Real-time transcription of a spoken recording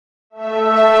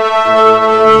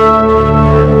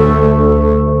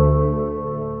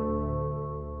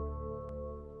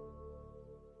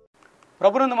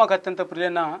ప్రభునందు మాకు అత్యంత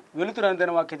ప్రియమైన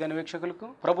వెలుతురైన వాక్యదాన వీక్షకులకు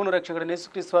ప్రభును రక్షకుడు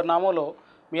యేసుక్రీస్తు వారి నామములో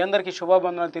మీ అందరికీ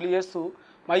శుభాభివందనాలు తెలియజేస్తూ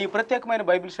మా ఈ ప్రత్యేకమైన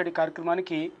బైబిల్ స్టడీ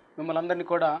కార్యక్రమానికి మిమ్మల్ని అందరినీ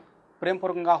కూడా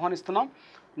ప్రేమపూర్వకంగా ఆహ్వానిస్తున్నాం.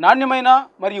 నాణ్యమైన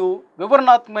మరియు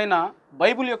వివరణాత్మకమైన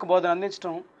బైబిల్ యొక్క బోధన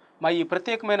అందించడం మా ఈ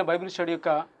ప్రత్యేకమైన బైబిల్ స్టడీ యొక్క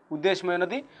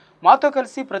ఉద్దేశమైనది. మాతో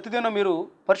కలిసి ప్రతిదినం మీరు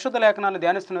పరిశుద్ధ లేఖనాన్ని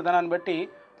ధ్యానిస్తున్న విధానాన్ని బట్టి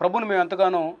ప్రభువును మేము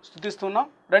ఎంతగానో స్తుతిస్తున్నాం.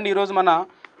 రండి, ఈరోజు మన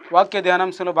వాక్య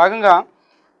ధ్యానాంశంలో భాగంగా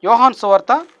యోహాను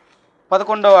సువార్త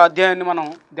 11వ అధ్యాయాన్ని మనం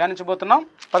ధ్యానించబోతున్నాం.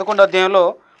 11వ అధ్యాయంలో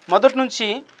మొదటి నుంచి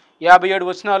 57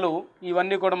 వచనాలు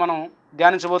ఇవన్నీ కూడా మనం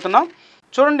ధ్యానించబోతున్నాం.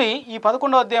 చూడండి, ఈ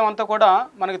 11వ అధ్యాయం అంతా కూడా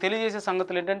మనకు తెలియజేసే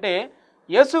సంగతులు ఏంటంటే,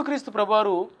 యేసుక్రీస్తు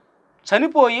ప్రభువారు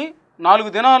చనిపోయి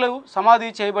 4 దినాలు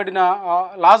సమాధి చేయబడిన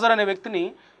లాజర్ అనే వ్యక్తిని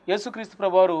యేసుక్రీస్తు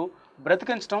ప్రభువారు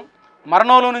బ్రతికించడం,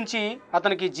 మరణంలో నుంచి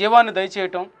అతనికి జీవాన్ని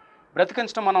దయచేయటం,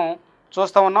 బ్రతికించడం మనం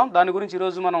చూస్తూ ఉన్నాం. దాని గురించి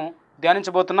ఈరోజు మనం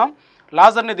ధ్యానించబోతున్నాం.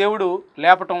 లాజర్ని దేవుడు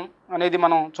లేపటం అనేది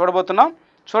మనం చూడబోతున్నాం.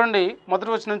 చూడండి,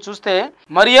 మొదటి వచనం చూస్తే,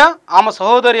 మరియా ఆమె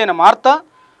సహోదరి అయిన మార్త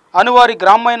అనువారి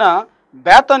గ్రామమైన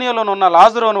బేతనియలోనున్న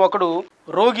లాజరు అని ఒకడు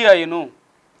రోగి అయ్యను.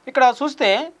 ఇక్కడ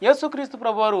చూస్తే యేసుక్రీస్తు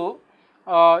ప్రభువారు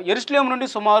యెరూషలేము నుండి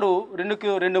సుమారు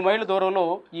 2 మైళ్ళ దూరంలో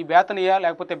ఈ బేతనియా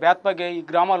లేకపోతే బేత్పగే ఈ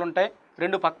గ్రామాలు ఉంటాయి.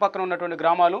 2 పక్కపక్కన ఉన్నటువంటి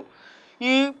గ్రామాలు.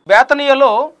 ఈ బేతనియాలో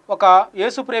ఒక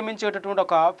యేసు ప్రేమించేటటువంటి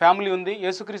ఒక ఫ్యామిలీ ఉంది.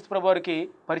 యేసుక్రీస్తు ప్రభువారికి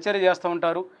పరిచర్య చేస్తూ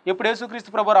ఉంటారు. ఎప్పుడు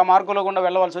యేసుక్రీస్తు ప్రభువారు ఆ మార్గంలో గుండా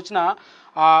వెళ్ళవలసి వచ్చినా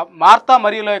మార్తా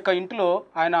మరియల యొక్క ఇంటిలో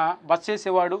ఆయన బస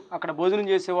చేసేవాడు, అక్కడ భోజనం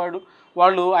చేసేవాడు,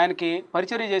 వాళ్ళు ఆయనకి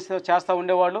పరిచర్య చేస్తూ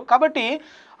ఉండేవాళ్ళు. కాబట్టి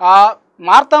ఆ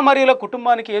మార్తా మరియల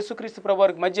కుటుంబానికి యేసుక్రీస్తు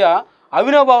ప్రభువారికి మధ్య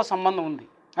అవినాభావ సంబంధం ఉంది.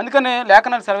 అందుకనే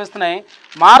లేఖనాలు సెలవిస్తున్నాయి,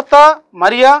 మార్తా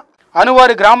మరియా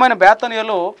అనువారి గ్రామైన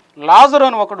బేతనియాలో లాజరు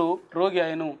అని ఒకడు రోగి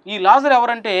అయ్యను. ఈ లాజరు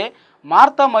ఎవరంటే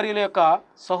మార్తా మరియల యొక్క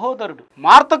సహోదరుడు.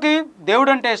 మార్తకి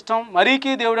దేవుడు అంటే ఇష్టం,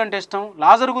 మరీకి దేవుడు అంటే ఇష్టం.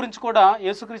 లాజరు గురించి కూడా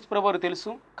యేసుక్రీస్తు ప్రభువారు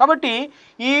తెలుసు. కాబట్టి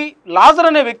ఈ లాజరు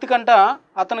అనే వ్యక్తి కంట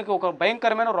అతనికి ఒక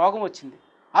భయంకరమైన రోగం వచ్చింది.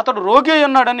 అతడు రోగి అయి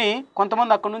ఉన్నాడని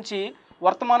కొంతమంది అక్కడి నుంచి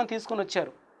వర్తమానం తీసుకొని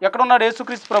వచ్చారు. ఎక్కడున్నాడు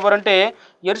యేసుక్రీస్తు ప్రభువారు అంటే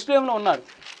యెరూషలేములో ఉన్నాడు.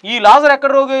 ఈ లాజరు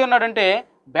ఎక్కడ రోగి అయి ఉన్నాడంటే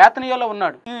బేతనియాలో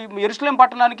ఉన్నాడు. ఈ యెరూషలేం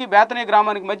పట్టణానికి బేతనియా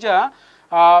గ్రామానికి మధ్య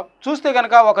చూస్తే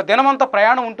కనుక ఒక దినమంతా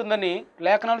ప్రయాణం ఉంటుందని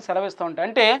లేఖనాలు సెలవిస్తూ ఉంటాయి.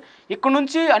 అంటే ఇక్కడ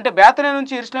నుంచి అంటే బేతనియా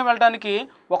నుంచి యెరూషలేం వెళ్ళడానికి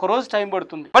ఒక రోజు టైం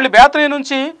పడుతుంది. మళ్ళీ బేతనియా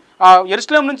నుంచి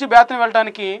యెరూషలేం నుంచి బేతనియా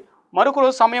వెళ్ళడానికి మరొక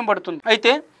రోజు సమయం పడుతుంది.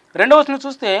 అయితే రెండవ వచనం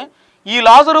చూస్తే, ఈ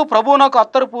లాజరు ప్రభువునకు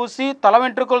అత్తరు పూసి తల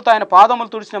వెంట్రుకలతో ఆయన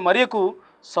పాదములు తుడిచిన మరియకు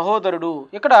సహోదరుడు.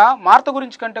 ఇక్కడ మార్త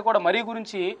గురించి కంటే కూడా మరియ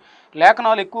గురించి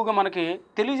లేఖనాలు ఎక్కువగా మనకి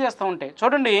తెలియజేస్తూ ఉంటాయి.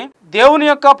 చూడండి, దేవుని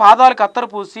యొక్క పాదాలకు అత్తరు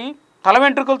పూసి తల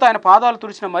వెంట్రుకలతో ఆయన పాదాలు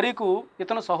తుడిచిన మరియకు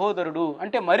ఇతను సహోదరుడు.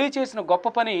 అంటే మరియ చేసిన గొప్ప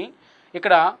పని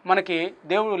ఇక్కడ మనకి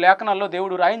లేఖనాల్లో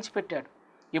దేవుడు రాయించి పెట్టాడు.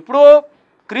 ఎప్పుడో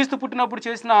క్రీస్తు పుట్టినప్పుడు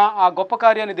చేసిన ఆ గొప్ప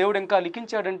కార్యాన్ని దేవుడు ఇంకా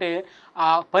లిఖించాడంటే ఆ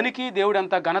పనికి దేవుడు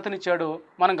ఎంత ఘనతనిచ్చాడో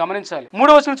మనం గమనించాలి.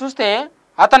 3వ వచనం చూస్తే,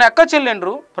 అతని అక్క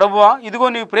చెల్లెండ్రు, ప్రభువా ఇదిగో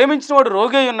నీవు ప్రేమించిన వాడు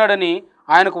రోగి అయి ఉన్నాడని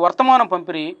ఆయనకు వర్తమానం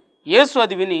పంపిరి. యేసు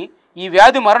అది విని, ఈ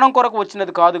వ్యాధి మరణం కొరకు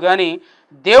వచ్చినది కాదు గాని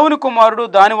దేవుని కుమారుడు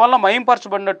దానివల్ల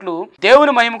మహింపరచబడినట్లు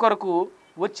దేవుని మహిమ కొరకు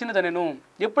వచ్చినదనెను.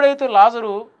 ఎప్పుడైతే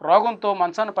లాజరు రోగంతో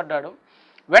మంచాన పడ్డాడో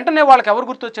వెంటనే వాళ్ళకి ఎవరు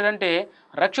గుర్తొచ్చాడంటే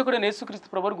రక్షకుడైన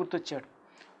యేసుక్రీస్తు ప్రభువారు గుర్తొచ్చాడు.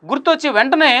 గుర్తొచ్చి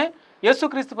వెంటనే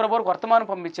యేసుక్రీస్తు ప్రభువారికి వర్తమానం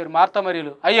పంపించారు మార్తా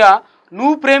మరియలు. అయ్యా,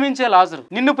 నువ్వు ప్రేమించే లాజరు,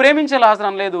 నిన్ను ప్రేమించే లాజరు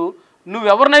అనలేదు,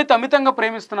 నువ్వెవరినైతే అమితంగా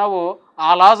ప్రేమిస్తున్నావో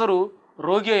ఆ లాజరు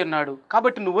రోగి అయి ఉన్నాడు,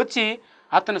 కాబట్టి నువ్వు వచ్చి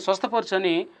అతన్ని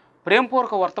స్వస్థపరచని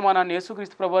ప్రేమపూర్వక వర్తమానాన్ని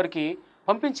యేసుక్రీస్తు ప్రభువారికి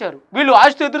పంపించారు. వీళ్ళు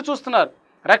ఆశతో ఎదురు చూస్తున్నారు,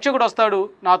 రక్షకుడు వస్తాడు,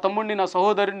 నా తమ్ముడిని నా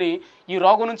సహోదరుని ఈ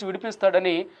రోగం నుంచి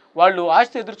విడిపిస్తాడని వాళ్ళు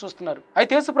ఆశతో ఎదురు చూస్తున్నారు.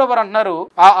 అయితే యేసు ప్రభువారు అంటున్నారు,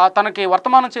 తనకి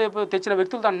వర్తమానం తెచ్చిన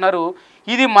వ్యక్తులతో అంటున్నారు,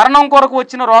 ఇది మరణం కొరకు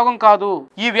వచ్చిన రోగం కాదు,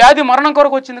 ఈ వ్యాధి మరణం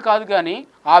కొరకు వచ్చింది కాదు, కానీ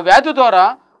ఆ వ్యాధి ద్వారా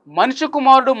మనిషి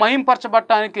కుమారుడు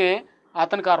మహింపరచబడటానికి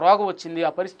అతనికి ఆ రోగం వచ్చింది, ఆ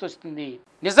పరిస్థితి వస్తుంది.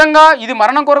 నిజంగా ఇది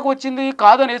మరణం కొరకు వచ్చింది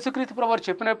కాదు అని యేసుక్రీస్తు ప్రభువారు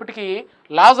చెప్పినప్పటికీ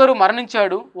లాజరు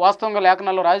మరణించాడు. వాస్తవంగా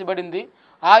లేఖనాల్లో రాయబడింది.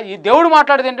 ఈ దేవుడు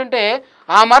మాట్లాడేది ఏంటంటే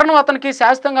ఆ మరణం అతనికి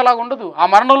శాశ్వతంగా అలాగ ఉండదు. ఆ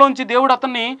మరణంలోంచి దేవుడు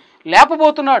అతన్ని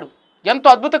లేపబోతున్నాడు, ఎంతో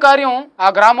అద్భుత కార్యం ఆ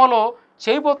గ్రామంలో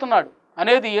చేయబోతున్నాడు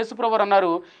అనేది యేసు ప్రభువారు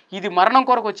అన్నారు. ఇది మరణం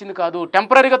కొరకు వచ్చింది కాదు,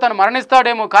 టెంపరీగా తను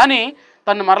మరణిస్తాడేమో కానీ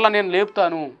తను మరలా నేను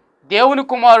లేపుతాను. దేవుని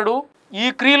కుమారుడు ఈ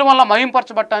క్రియల వల్ల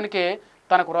మహింపరచబడటానికే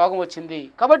తనకు రోగం వచ్చింది.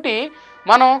 కాబట్టి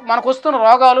మనకు వస్తున్న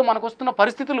రోగాలు, మనకు వస్తున్న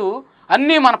పరిస్థితులు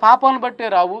అన్నీ మన పాపాలను బట్టే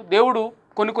రావు. దేవుడు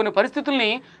కొన్ని పరిస్థితుల్ని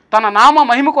తన నామ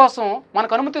మహిమ కోసం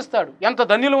మనకు అనుమతిస్తాడు. ఎంత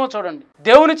ధన్యులమో చూడండి.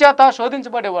 దేవుని చేత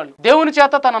శోధించబడేవాళ్ళు, దేవుని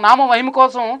చేత తన నామ మహిమ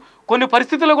కోసం కొన్ని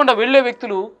పరిస్థితుల గుండా వెళ్లే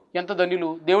వ్యక్తులు ఎంత ధన్యులు.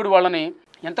 దేవుడు వాళ్ళని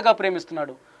ఎంతగా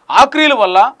ప్రేమిస్తున్నాడు. ఆ క్రియల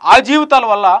వల్ల, ఆ జీవితాల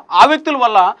వల్ల, ఆ వ్యక్తుల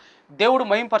వల్ల దేవుడు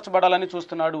మహింపరచబడాలని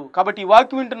చూస్తున్నాడు. కాబట్టి ఈ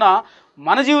వాక్యం వింటున్న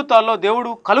మన జీవితాల్లో దేవుడు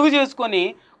కలుగు చేసుకొని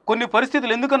కొన్ని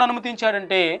పరిస్థితులు ఎందుకని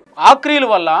అనుమతించాడంటే ఆ క్రియల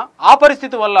వల్ల, ఆ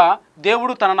పరిస్థితి వల్ల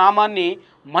దేవుడు తన నామాన్ని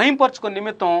మహింపరచుకునే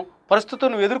నిమిత్తం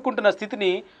ప్రస్తుతం ఎదుర్కొంటున్న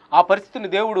స్థితిని, ఆ పరిస్థితిని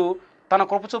దేవుడు తన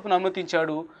కృపచొప్పున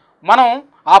అనుమతించాడు. మనం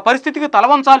ఆ పరిస్థితికి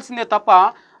తలవంచాల్సిందే తప్ప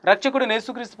రక్షకుడైన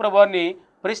యేసుక్రీస్తు ప్రభువారిని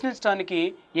ప్రశ్నించడానికి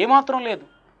ఏమాత్రం లేదు.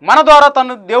 మన ద్వారా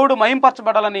తను దేవుడు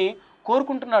మహింపరచబడాలని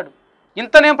కోరుకుంటున్నాడు.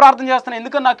 ఇంత నేను ప్రార్థన చేస్తాను,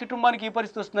 ఎందుకని నా కుటుంబానికి ఈ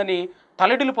పరిస్థితి వస్తుందని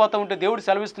తలడిల్లిపోతూ ఉంటే దేవుడు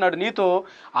సెలవిస్తున్నాడు, నీతో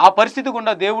ఆ పరిస్థితి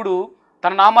గుండా దేవుడు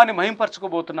తన నామాన్ని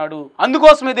మహింపరచుకోబోతున్నాడు.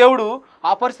 అందుకోసమే దేవుడు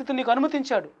ఆ పరిస్థితిని నీకు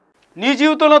అనుమతించాడు. నీ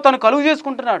జీవితంలో తను కలుగు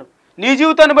చేసుకుంటున్నాడు. నీ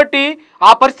జీవితాన్ని బట్టి,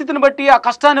 ఆ పరిస్థితిని బట్టి, ఆ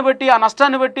కష్టాన్ని బట్టి, ఆ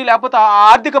నష్టాన్ని బట్టి, లేకపోతే ఆ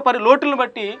ఆర్థిక లోటులను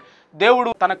బట్టి దేవుడు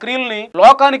తన క్రియల్ని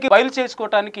లోకానికి బయలు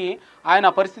చేసుకోవటానికి ఆయన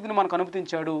ఆ పరిస్థితిని మనకు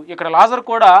అనుమతించాడు. ఇక్కడ లాజరు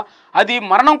కూడా అది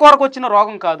మరణం కొరకు వచ్చిన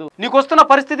రోగం కాదు. నీకు వస్తున్న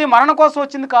పరిస్థితి మరణం కోసం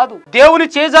వచ్చింది కాదు. దేవుని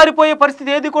చేజారిపోయే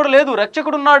పరిస్థితి ఏది కూడా లేదు.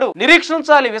 రక్షకుడు ఉన్నాడు. నిరీక్షణ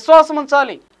ఉంచాలి, విశ్వాసం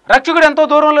ఉంచాలి. రక్షకుడు ఎంతో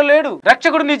దూరంలో లేడు.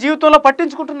 రక్షకుడు నీ జీవితంలో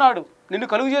పట్టించుకుంటున్నాడు,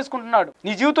 నిన్ను కలుగు చేసుకుంటున్నాడు,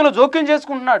 నీ జీవితంలో జోక్యం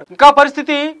చేసుకుంటున్నాడు. ఇంకా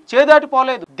పరిస్థితి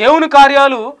చేదాటిపోలేదు. దేవుని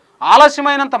కార్యాలు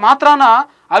ఆలస్యమైనంత మాత్రాన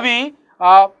అవి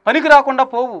పనికి రాకుండా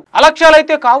పోవు,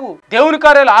 అలక్ష్యాలైతే కావు. దేవుని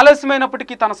కార్యాలు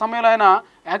ఆలస్యమైనప్పటికీ తన సమయంలో ఆయన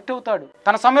యాక్టివ్ అవుతాడు,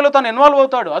 తన సమయంలో తను ఇన్వాల్వ్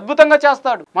అవుతాడు, అద్భుతంగా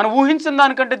చేస్తాడు. మనం ఊహించిన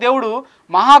దానికంటే దేవుడు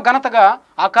మహాఘనతగా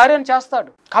ఆ కార్యాన్ని చేస్తాడు.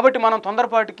 కాబట్టి మనం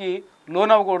తొందరపాటికి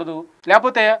లోనవ్వకూడదు.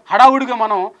 లేకపోతే హడావుడిగా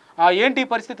మనం ఏంటి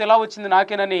పరిస్థితి ఎలా వచ్చింది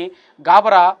నాకేనని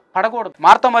గాబరా పడకూడదు.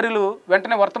 మార్త మరియలు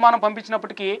వెంటనే వర్తమానం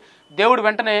పంపించినప్పటికీ దేవుడు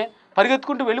వెంటనే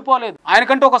పరిగెత్తుకుంటూ వెళ్ళిపోలేదు.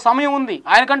 ఆయనకంటే ఒక సమయం ఉంది,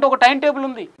 ఆయనకంటే ఒక టైం టేబుల్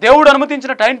ఉంది. దేవుడు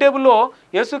అనుమతించిన టైం టేబుల్లో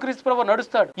యేసుక్రీస్తు ప్రభువు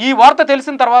నడుస్తాడు. ఈ వార్త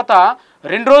తెలిసిన తర్వాత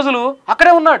 2 రోజులు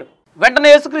అక్కడే ఉన్నాడు.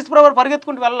 వెంటనే యేసుక్రీస్తు ప్రభువు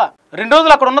పరిగెత్తుకుంటూ వెళ్ళా. 2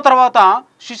 రోజులు అక్కడ ఉన్న తర్వాత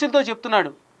శిష్యులతో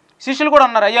చెప్తున్నాడు. శిష్యులు కూడా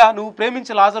అన్నారు, అయ్యా నువ్వు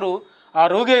ప్రేమించే లాజరు ఆ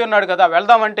రోగి అయి ఉన్నాడు కదా,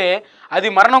 వెళ్దామంటే అది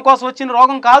మరణం కోసం వచ్చిన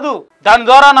రోగం కాదు. దాని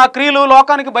ద్వారా నా క్రియలు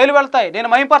లోకానికి బయలు వెళ్తాయి, నేను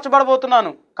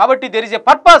మహింపరచబడబోతున్నాను. కాబట్టి దేర్ ఇస్ ఏ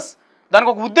పర్పస్,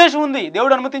 దానికి ఒక ఉద్దేశం ఉంది.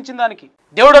 దేవుడు అనుమతించిన దానికి,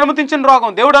 దేవుడు అనుమతించిన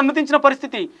రోగం, దేవుడు అనుమతించిన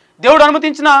పరిస్థితి, దేవుడు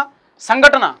అనుమతించిన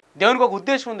సంఘటన, దేవునికి ఒక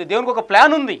ఉద్దేశం ఉంది, దేవునికి ఒక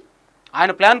ప్లాన్ ఉంది.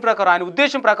 ఆయన ప్లాన్ ప్రకారం, ఆయన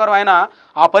ఉద్దేశం ప్రకారం ఆయన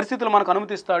ఆ పరిస్థితులు మనకు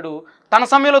అనుమతిస్తాడు. తన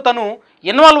సమయంలో తను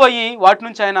ఇన్వాల్వ్ అయ్యి వాటి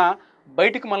నుంచి ఆయన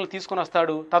బయటికి మనల్ని తీసుకొని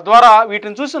వస్తాడు. తద్వారా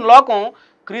వీటిని చూసిన లోకం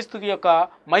క్రీస్తు యొక్క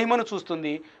మహిమను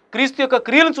చూస్తుంది, క్రీస్తు యొక్క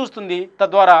క్రియలను చూస్తుంది,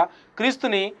 తద్వారా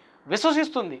క్రీస్తుని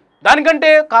విశ్వసిస్తుంది. దానికంటే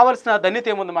కావలసిన ధన్యత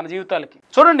ఏముంది మన జీవితాలకి?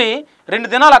 చూడండి,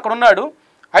 2 దినాలు అక్కడ ఉన్నాడు.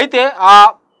 అయితే ఆ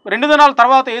 2 దినాల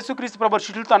తర్వాత యేసుక్రీస్తు ప్రభువు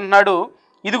శిష్యులతో అన్నాడు,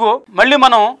 ఇదిగో మళ్ళీ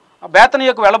మనం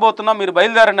బేతనియకు వెళ్ళబోతున్నాం, మీరు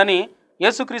బయలుదేరండి అని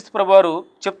యేసుక్రీస్తు ప్రభువారు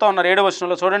చెప్తా ఉన్నారు. 7వ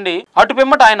వచనంలో చూడండి, అటు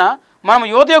పిమ్మట ఆయన మనం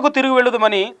యోదయకు తిరిగి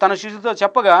వెళ్ళుదామని తన శిష్యులతో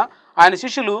చెప్పగా ఆయన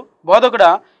శిష్యులు,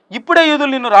 బోధకుడా ఇప్పుడే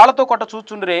యూదులు నిన్ను రాళ్లతో కొట్ట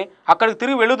చూచుండ్రే, అక్కడికి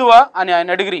తిరిగి వెళ్ళుదువా అని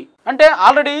ఆయన అడిగిరి. అంటే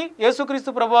ఆల్రెడీ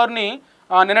యేసుక్రీస్తు ప్రభువారిని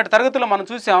నిన్నటి తరగతిలో మనం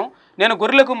చూసాం, నేను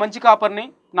గొర్రెలకు మంచి కాపరిని,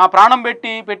 నా ప్రాణం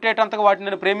పెట్టేటంతగా వాటిని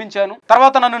నేను ప్రేమించాను,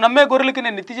 తర్వాత నన్ను నమ్మే గొర్రెలకి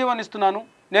నేను నిత్య జీవాన్ని ఇస్తున్నాను,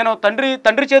 నేను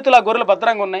తండ్రి చేతులు ఆ గొర్రెలు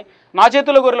భద్రంగా ఉన్నాయి, నా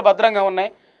చేతుల్లో గొర్రెలు భద్రంగా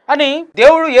ఉన్నాయి అని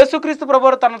దేవుడు యేసుక్రీస్తు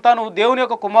ప్రభువు తాను దేవుని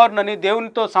యొక్క కుమారునని,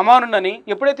 దేవునితో సమానునని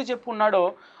ఎప్పుడైతే చెప్పుకున్నాడో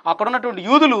అక్కడ ఉన్నటువంటి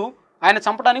యూదులు ఆయన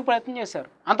చంపడానికి ప్రయత్నం చేశారు.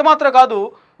 అంత మాత్రం కాదు,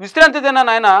 విశ్రాంతి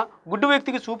దినాన్ని ఆయన గుడ్డు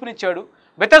వ్యక్తికి చూపునిచ్చాడు.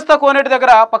 బెతెస్దా కోనేటి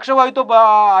దగ్గర పక్షవాయుతో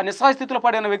నిస్సహాయ స్థితిలో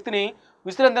పడిన వ్యక్తిని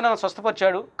విశ్రాంతి దినాన్ని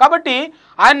స్వస్థపరిచాడు. కాబట్టి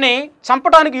ఆయన్ని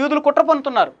చంపడానికి యూదులు కుట్ర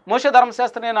పన్నుతున్నారు, మోషే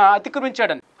ధర్మశాస్త్రాన్ని ఆయన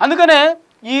అతిక్రమించాడని. అందుకనే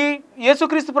ఈ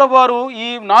యేసుక్రీస్తు ప్రభువారు ఈ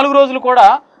 4 రోజులు కూడా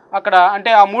అక్కడ,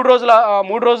 అంటే ఆ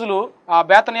 3 రోజులు ఆ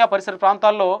బేతనియా పరిసర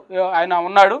ప్రాంతాల్లో ఆయన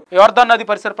ఉన్నాడు, యోర్దాను నది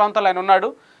పరిసర ప్రాంతాల్లో ఆయన ఉన్నాడు.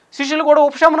 శిష్యులు కూడా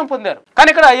ఉపశమనం పొందారు. కానీ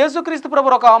ఇక్కడ యేసుక్రీస్తు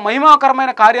ప్రభువు ఒక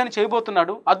మహిమాకరమైన కార్యాన్ని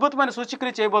చేయబోతున్నాడు, అద్భుతమైన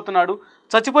సూచక్రియ చేయబోతున్నాడు.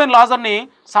 చచ్చిపోయిన లాజర్ని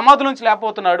సమాధి నుంచి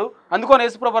లేకపోతున్నాడు. అందుకని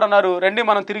యేసు ప్రభువు అన్నారు, రండి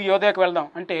మనం తిరిగి యోదయకు వెళ్దాం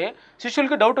అంటే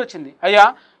శిష్యులకి డౌట్ వచ్చింది, అయ్యా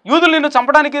యూదులు నిన్ను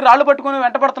చంపడానికి రాళ్ళు పట్టుకుని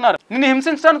వెంటబడుతున్నారు, నిన్ను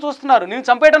హింసించడానికి చూస్తున్నారు, నిన్ను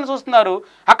చంపేయడానికి చూస్తున్నారు,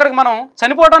 అక్కడికి మనం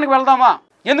చనిపోవడానికి వెళ్దామా,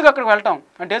 ఎందుకు అక్కడికి వెళ్తాం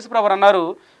అంటే యేసు ప్రభువు అన్నారు,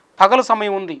 పగలు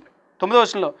సమయం ఉంది. 9వ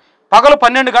వచనంలో పగలు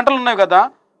 12 గంటలు ఉన్నాయి కదా,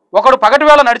 ఒకడు పగటి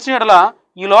వేళ నడిచిన యెడల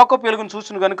ఈ లోకపు వెలుగును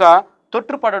చూసును గనుక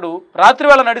తొట్టుపడడు, రాత్రి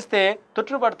వేళ నడిస్తే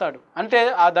తొట్టుపడతాడు. అంటే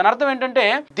దాని అర్థం ఏంటంటే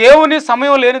దేవుని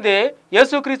సమయం లేనిదే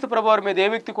యేసుక్రీస్తు ప్రభువారి మీద ఏ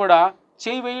వ్యక్తి కూడా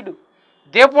చేయి వేయడు.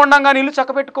 దీపం ఉండంగా నీళ్లు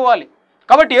చక్కబెట్టుకోవాలి.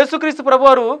 కాబట్టి యేసుక్రీస్తు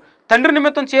ప్రభువారు తండ్రి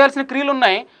నిమిత్తం చేయాల్సిన క్రియలు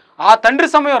ఉన్నాయి. ఆ తండ్రి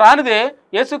సమయం రానిదే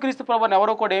యేసుక్రీస్తు ప్రభువారిని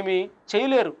ఎవరో కూడా ఏమీ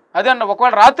చేయలేరు. అదే అన్న,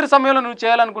 ఒకవేళ రాత్రి సమయంలో నువ్వు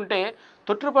చేయాలనుకుంటే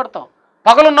తొట్టుపడతావు.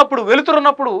 పగలున్నప్పుడు,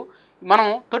 వెలుతురున్నప్పుడు మనం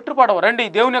తొట్టుపడవు. రండి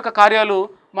దేవుని యొక్క కార్యాలు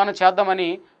మనం చేద్దామని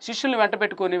శిష్యుల్ని వెంట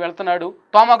పెట్టుకొని వెళ్తున్నాడు.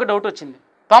 తోమాకు డౌట్ వచ్చింది.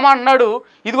 తోమా అన్నాడు,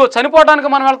 ఇదిగో చనిపోవడానికి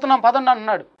మనం వెళ్తున్నాం పదండి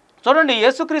అన్నాడు. చూడండి,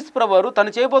 యేసుక్రీస్తు ప్రభువారు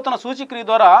తను చేయబోతున్న సూచక్రియ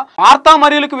ద్వారా మార్తా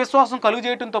మరియలకు విశ్వాసం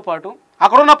కలుగజేయడంతో పాటు,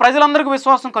 అక్కడున్న ప్రజలందరికీ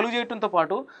విశ్వాసం కలుగజేయడంతో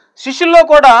పాటు, శిష్యుల్లో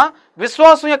కూడా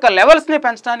విశ్వాసం యొక్క లెవెల్స్ని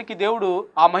పెంచడానికి దేవుడు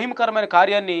ఆ మహిమకరమైన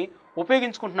కార్యాన్ని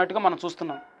ఉపయోగించుకుంటున్నట్టుగా మనం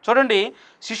చూస్తున్నాం. చూడండి,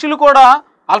 శిష్యులు కూడా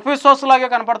అల్పవిశ్వాసులాగే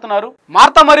కనపడుతున్నారు.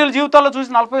 మార్తా మరియల జీవితాల్లో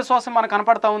చూసిన అల్పవిశ్వాసం మనకు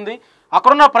కనపడతా ఉంది.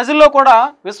 అక్కడున్న ప్రజల్లో కూడా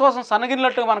విశ్వాసం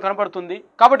సన్నగిలినట్టుగా మనకు కనపడుతుంది.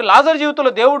 కాబట్టి లాజరు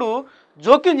జీవితంలో దేవుడు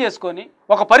జోక్యం చేసుకొని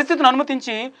ఒక పరిస్థితిని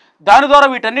అనుమతించి దాని ద్వారా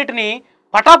వీటన్నిటిని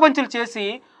పటాపంచలు చేసి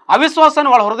అవిశ్వాసాన్ని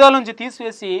వాళ్ళ హృదయాల నుంచి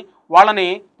తీసివేసి వాళ్ళని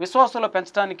విశ్వాసంలో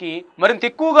పెంచడానికి, మరింత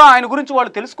ఎక్కువగా ఆయన గురించి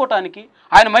వాళ్ళు తెలుసుకోవటానికి,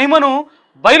 ఆయన మహిమను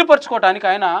బయలుపరచుకోవటానికి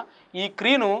ఆయన ఈ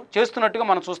క్రియను చేస్తున్నట్టుగా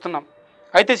మనం చూస్తున్నాం.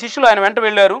 అయితే శిష్యులు ఆయన వెంట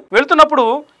వెళ్ళారు. వెళ్తున్నప్పుడు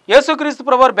యేసుక్రీస్తు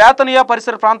ప్రభువారు బేతనియా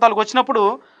పరిసర ప్రాంతాలకు వచ్చినప్పుడు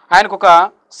ఆయనకు ఒక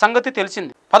సంగతి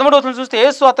తెలిసింది. 13వ వచనం చూస్తే,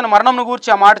 యేసు అతని మరణంను గూర్చి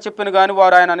ఆ మాట చెప్పాను కానీ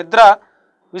వారు ఆయన నిద్ర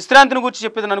విశ్రాంతిని గూర్చి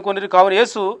చెప్పేదని అనుకోని. కావున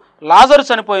యేసు, లాజరు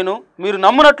చనిపోయిను, మీరు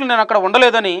నమ్మునట్లు నేను అక్కడ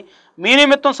ఉండలేదని మీ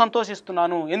నిమిత్తం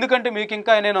సంతోషిస్తున్నాను. ఎందుకంటే మీకు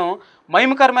ఇంకా నేను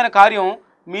మహిమకరమైన కార్యం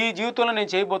మీ జీవితంలో నేను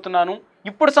చేయబోతున్నాను.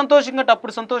 ఇప్పుడు సంతోషం కంటే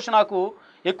అప్పుడు సంతోషం నాకు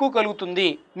ఎక్కువ కలుగుతుంది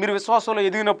మీరు విశ్వాసంలో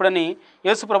ఎదిగినప్పుడని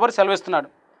యేసు ప్రభువారు సెలవిస్తున్నాడు.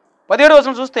 17వ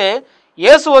వచనం చూస్తే,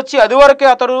 యేసు వచ్చి అది వరకే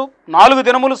అతడు 4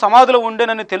 దినములు సమాధిలో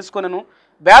ఉండేనని తెలుసుకొనెను.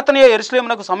 బేతనియా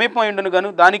యెరూషలేమునకు సమీపమై ఉండును గాను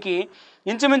దానికి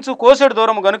ఇంచుమించు కోసెడు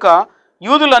దూరము గనుక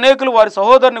యూదులు అనేకులు వారి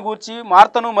సహోదరుని గూర్చి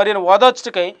మార్తను మరియను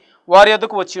ఓదార్చుటకై వారి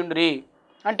యొద్దకు వచ్చి ఉండిరి.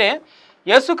 అంటే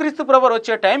యేసుక్రీస్తు ప్రభువారు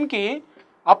వచ్చే టైంకి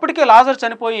అప్పటికే లాజరు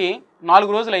చనిపోయి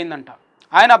 4 రోజులు అయిందంట.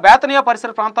 ఆయన బేతనియా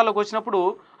పరిసర ప్రాంతాల్లోకి వచ్చినప్పుడు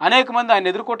అనేక మంది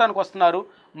ఆయన ఎదుర్కోవటానికి వస్తున్నారు.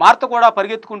 మార్త కూడా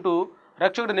పరిగెత్తుకుంటూ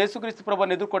రక్షకుడు యేసుక్రీస్తు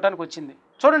ప్రభువుని ఎదుర్కోవటానికి వచ్చింది.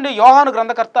 చూడండి, యోహాను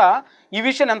గ్రంథకర్త ఈ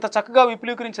విషయాన్ని ఎంత చక్కగా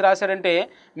విపులీకరించి రాశాడంటే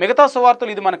మిగతా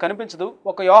సువార్తలు ఇది మనకు కనిపించదు.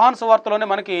 ఒక యోహాను సువార్తలోనే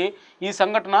మనకి ఈ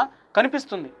సంఘటన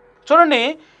కనిపిస్తుంది. చూడండి,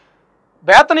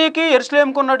 బేతనీకి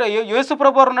యెరూషలేముకు ఉన్నట్టు యేసు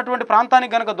ప్రభువారు ఉన్నటువంటి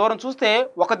ప్రాంతానికి కనుక దూరం చూస్తే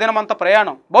ఒక దినమంత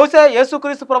ప్రయాణం. బహుశా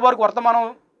యేసుక్రీస్తు ప్రభువారికి వర్తమానం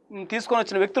తీసుకొని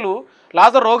వచ్చిన వ్యక్తులు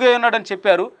లాజరు రోగి ఉన్నాడని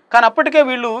చెప్పారు. కానీ అప్పటికే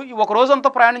వీళ్ళు ఒక రోజంతా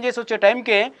ప్రయాణం చేసి వచ్చే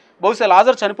టైంకే బహుశా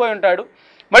లాజరు చనిపోయి ఉంటాడు.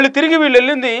 మళ్ళీ తిరిగి వీళ్ళు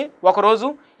వెళ్ళింది ఒకరోజు.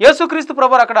 యేసుక్రీస్తు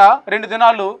ప్రభువారు అక్కడ 2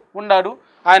 దినాలు ఉన్నాడు.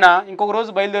 ఆయన ఇంకొక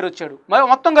రోజు బయలుదేరి వచ్చాడు.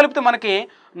 మొత్తం కలిపితే మనకి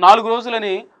 4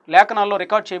 రోజులని లేఖనాల్లో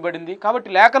రికార్డ్ చేయబడింది. కాబట్టి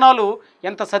లేఖనాలు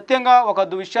ఎంత సత్యంగా ఒక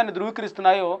విషయాన్ని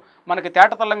ధృవీకరిస్తున్నాయో మనకి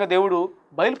తేటతల్లంగా దేవుడు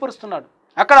బయలుపరుస్తున్నాడు.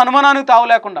 ఎక్కడ అనుమానానికి తావు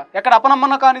లేకుండా, ఎక్కడ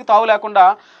అపనమ్మకానికి తావు లేకుండా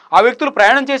ఆ వ్యక్తులు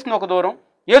ప్రయాణం చేసిన ఒక దూరం.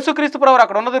 యేసుక్రీస్తు ప్రభువారు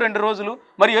అక్కడ ఉన్నది 2 రోజులు,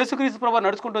 మరి యేసుక్రీస్తు ప్రభువారు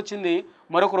నడుచుకుంటూ వచ్చింది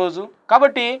మరొక రోజు.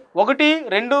 కాబట్టి 1,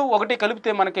 2, 1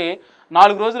 కలిపితే మనకి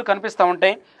 4 రోజులు కనిపిస్తూ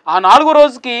ఉంటాయి. ఆ 4వ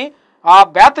రోజుకి ఆ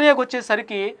బేతనియాకు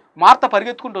వచ్చేసరికి మార్త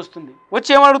పరిగెత్తుకుంటూ వస్తుంది. వచ్చి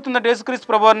ఏమడుగుతుందంటే యేసుక్రీస్తు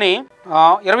ప్రభువారిని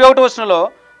 21వ వచనంలో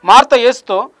మార్త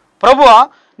యేసుతో, ప్రభువా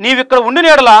నీవిక్కడ ఉండిన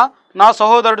యెడల నా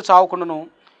సహోదరుడు చావకుండును.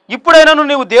 ఇప్పుడైనాను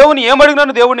నీవు దేవుని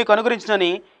ఏమడిగినాను దేవుడు నీకు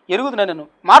అనుగ్రహించినని ఎరుగుదునెను.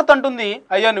 మార్త అంటుంది,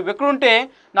 అయ్యా నువ్వు ఎక్కడుంటే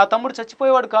నా తమ్ముడు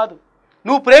చచ్చిపోయేవాడు కాదు.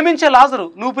 నువ్వు ప్రేమించే లాజరు,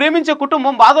 నువ్వు ప్రేమించే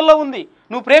కుటుంబం బాధల్లో ఉంది.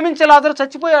 నువ్వు ప్రేమించే లాజరు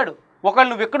చచ్చిపోయాడు. ఒకవేళ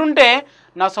నువ్వు ఎక్కడుంటే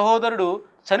నా సహోదరుడు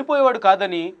చనిపోయేవాడు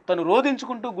కాదని తను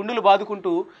రోధించుకుంటూ గుండెలు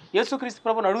బాదుకుంటూ యేసుక్రీస్తు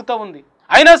ప్రభువుని అడుగుతూ ఉంది.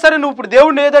 అయినా సరే నువ్వు ఇప్పుడు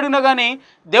దేవుడిని ఏది అడిగినా కానీ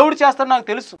దేవుడు చేస్తాడు నాకు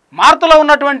తెలుసు. మార్తలో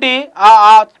ఉన్నటువంటి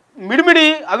ఆ మిడిమిడి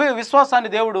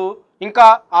విశ్వాసాన్ని దేవుడు ఇంకా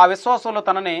ఆ విశ్వాసంలో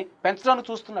తనని పెంచడానికి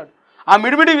చూస్తున్నాడు. ఆ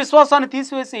మిడిమిడి విశ్వాసాన్ని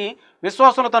తీసివేసి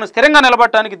విశ్వాసంలో తను స్థిరంగా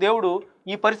నిలబడటానికి దేవుడు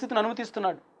ఈ పరిస్థితిని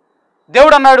అనుమతిస్తున్నాడు.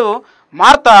 దేవుడు అన్నాడు,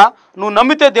 మార్త నువ్వు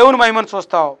నమ్మితే దేవుని మహిమను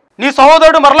చూస్తావు, నీ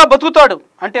సహోదరుడు మరలా బతుకుతాడు.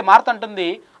 అంటే మార్త అంటుంది,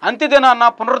 అంత్యదినాన్న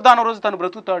పునరుద్ధానం రోజు తను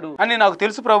బ్రతుకుతాడు అని నాకు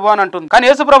తెలుసు ప్రభు అని అంటుంది. కానీ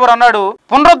యేసు ప్రభువు అన్నాడు,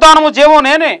 పునరుద్ధానము జీవం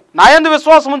నేనే, నా యందు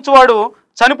విశ్వాసం ఉంచువాడు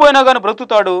చనిపోయినా కానీ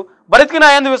బ్రతుకుతాడు, బ్రతికి నా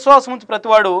యందు విశ్వాసం ఉంచి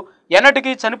ప్రతివాడు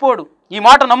ఎన్నటికీ చనిపోడు. ఈ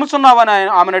మాట నమ్ముచున్నావని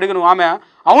ఆమెను అడిగిను. ఆమె,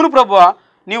 అవును ప్రభువా,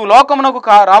 నీవు లోకమునకు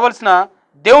రావాల్సిన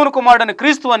దేవుని కుమారుడని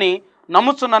క్రీస్తు అని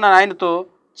నమ్ముచున్నానని ఆయనతో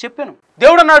చెప్పాను.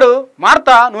 దేవుడు అన్నాడు, మార్త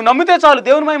నువ్వు నమ్మితే చాలు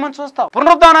దేవుని మహిమను చూస్తావు.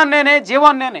 పునరుద్ధానాన్ని నేనే,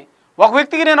 జీవాన్ని నేనే. ఒక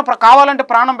వ్యక్తికి నేను కావాలంటే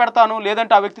ప్రాణం పెడతాను,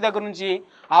 లేదంటే ఆ వ్యక్తి దగ్గర నుంచి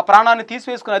ఆ ప్రాణాన్ని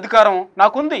తీసివేసుకునే అధికారం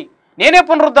నాకుంది. నేనే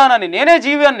పునరుద్ధానాన్ని, నేనే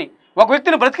జీవాన్ని. ఒక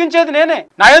వ్యక్తిని బ్రతికించేది నేనే.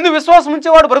 నా యందు విశ్వాసం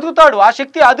ఉంచేవాడు బ్రతుకుతాడు. ఆ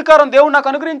శక్తి అధికారం దేవుడు నాకు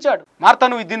అనుగ్రహించాడు. మార్త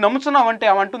నువ్వు దీన్ని నమ్ముచున్నావంటే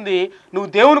ఆమె అంటుంది, నువ్వు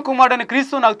దేవుని కుమారుడని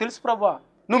క్రీస్తు నాకు తెలుసు ప్రభువా,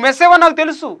 నువ్వు మెస్సేవని నాకు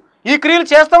తెలుసు, ఈ క్రియలు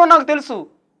చేస్తావని నాకు తెలుసు.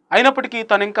 అయినప్పటికీ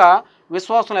తను ఇంకా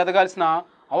విశ్వాసంలో ఎదగాల్సిన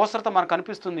అవసరత మనకు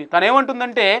అనిపిస్తుంది. తను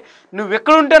ఏమంటుందంటే, నువ్వు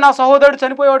ఎక్కడుంటే నా సహోదరుడు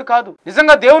చనిపోయేవాడు కాదు.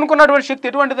 నిజంగా దేవునికి ఉన్నటువంటి శక్తి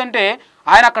ఎటువంటిదంటే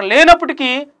ఆయన అక్కడ లేనప్పటికీ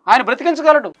ఆయన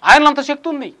బ్రతికించగలడు. ఆయనంత శక్తి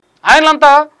ఉంది.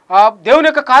 ఆయనంతా దేవుని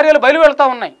యొక్క కార్యాలు బయలు వెళ్తూ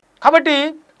ఉన్నాయి. కాబట్టి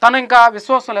తను ఇంకా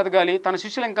విశ్వాసంలో ఎదగాలి, తన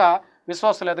శిష్యులు ఇంకా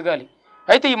విశ్వాసంలో ఎదగాలి.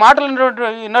 అయితే ఈ మాటలు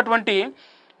విన్నటువంటి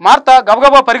మార్త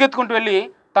గబగబా పరిగెత్తుకుంటూ వెళ్ళి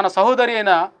తన సహోదరి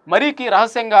అయిన మరీకి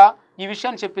రహస్యంగా ఈ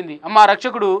విషయాన్ని చెప్పింది. అమ్మ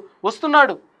రక్షకుడు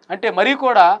వస్తున్నాడు అంటే మరీ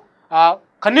కూడా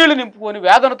కన్నీళ్లు నింపుకొని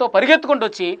వేదనతో పరిగెత్తుకుంటూ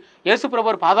వచ్చి యేసు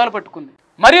ప్రభువు పాదాలు పట్టుకుంది.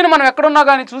 మరియును మనం ఎక్కడున్నా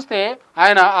కానీ చూస్తే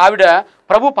ఆవిడ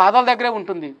ప్రభు పాదాల దగ్గరే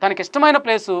ఉంటుంది. తనకి ఇష్టమైన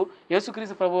ప్లేసు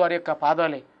యేసుక్రీస్తు ప్రభు వారి యొక్క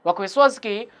పాదాలే. ఒక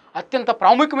విశ్వాసికి అత్యంత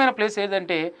ప్రాముఖ్యమైన ప్లేస్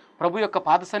ఏదంటే ప్రభు యొక్క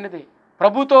పాద సన్నిధి.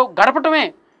 ప్రభుతో గడపటమే.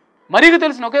 మరీకి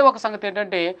తెలిసిన ఒకే ఒక సంగతి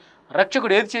ఏంటంటే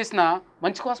రక్షకుడు ఏది చేసినా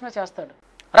మంచి కోసమే చేస్తాడు.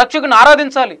 రక్షకుని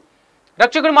ఆరాధించాలి,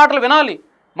 రక్షకుని మాటలు వినాలి.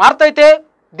 మార్త అయితే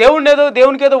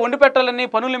దేవునికి ఏదో వండి పెట్టాలని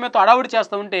పనుల మీద అడావుడి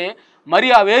చేస్తూ ఉంటే మరి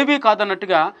అవేవీ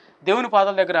కాదన్నట్టుగా దేవుని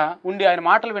పాదాల దగ్గర ఉండి ఆయన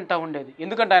మాటలు వింటూ ఉండేది.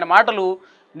 ఎందుకంటే ఆయన మాటలు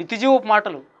నిత్యజీవపు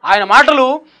మాటలు, ఆయన మాటలు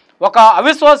ఒక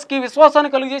అవిశ్వాసకి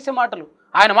విశ్వాసాన్ని కలుగజేసే మాటలు,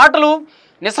 ఆయన మాటలు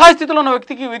నిస్సహాయ స్థితిలో ఉన్న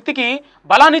వ్యక్తికి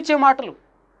బలాన్నిచ్చే మాటలు,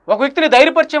 ఒక వ్యక్తిని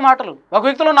ధైర్యపరిచే మాటలు, ఒక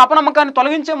వ్యక్తిలో ఉన్న అపనమ్మకాన్ని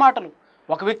తొలగించే మాటలు,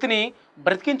 ఒక వ్యక్తిని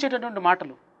బ్రతికించేటటువంటి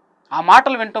మాటలు. ఆ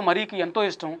మాటలు వినటం మరీకి ఎంతో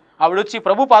ఇష్టం. ఆవిడొచ్చి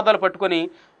ప్రభు పాదాలు పట్టుకొని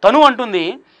తను అంటుంది,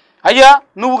 అయ్యా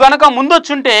నువ్వు గనక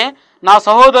ముందొచ్చుంటే నా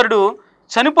సహోదరుడు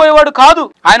చనిపోయేవాడు కాదు.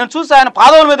 ఆయన చూసి ఆయన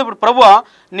పాదముల మీద ఇప్పుడు ప్రభువా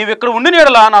నీవు ఇక్కడ ఉండి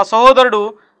నీడలా నా సహోదరుడు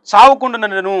చావకుండా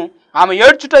నేను. ఆమె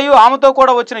ఏడ్చుటయు ఆమెతో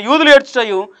కూడా వచ్చిన యూదులు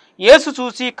ఏడ్చుటయు యేసు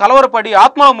చూసి కలవరపడి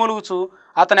ఆత్మలో మూలుగుచు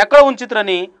అతను ఎక్కడ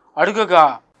ఉంచితురని అడుగగా,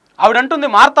 ఆవిడంటుంది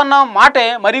మార్తన్న మాటే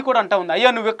మరీ కూడా అంటా ఉంది,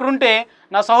 అయ్యా నువ్వు ఎక్కడుంటే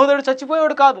నా సహోదరుడు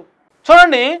చచ్చిపోయేవాడు కాదు.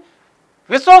 చూడండి,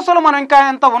 విశ్వాసంలో మనం ఇంకా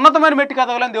ఎంత ఉన్నతమైన మెట్టి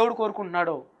కదగాలని దేవుడు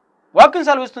కోరుకుంటున్నాడో వాక్యం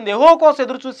సెలవిస్తుంది. యెహోవా కోసం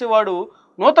ఎదురు చూసేవాడు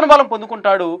నూతన బలం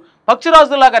పొందుకుంటాడు,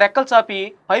 పక్షిరాజులాగా రెక్కలు చాపి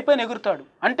పైపైన ఎగురుతాడు.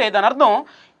 అంటే దాని అర్థం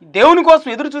దేవుని కోసం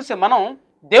ఎదురు చూసే మనం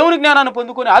దేవుని జ్ఞానాన్ని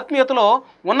పొందుకొని ఆత్మీయతలో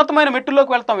ఉన్నతమైన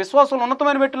మెట్టుల్లోకి వెళ్తాం, విశ్వాసంలో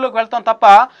ఉన్నతమైన మెట్టుల్లోకి వెళ్తాం తప్ప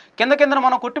కింద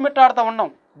మనం కొట్టుమిట్టాడుతూ ఉన్నాం.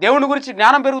 దేవుని గురించి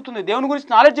జ్ఞానం పెరుగుతుంది, దేవుని గురించి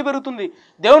నాలెడ్జ్ పెరుగుతుంది,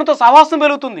 దేవునితో సహవాసం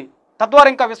పెరుగుతుంది.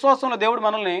 తద్వారా ఇంకా విశ్వాసంలో దేవుడు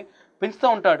మనల్ని పెంచుతూ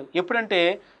ఉంటాడు. ఎప్పుడంటే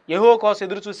యెహోవా కోసం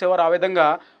ఎదురు చూసేవారు ఆ విధంగా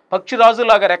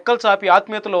పక్షిరాజులాగా రెక్కలు చాపి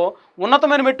ఆత్మీయతలో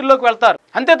ఉన్నతమైన మెట్టుల్లోకి వెళ్తారు.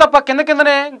 అంతే తప్ప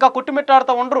కిందనే ఇంకా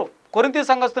కొట్టుమిట్టాడుతూ ఉండరు. కొరింథీ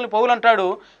సంఘస్థుల్ని పౌలు అంటాడు,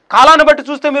 కాలాన్ని బట్టి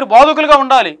చూస్తే మీరు బోధకులుగా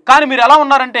ఉండాలి, కానీ మీరు ఎలా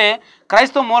ఉన్నారంటే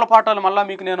క్రైస్తవ మూలపాఠాలు మళ్ళీ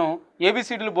మీకు నేను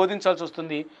ఏబిసిడీలు బోధించాల్సి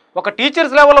వస్తుంది. ఒక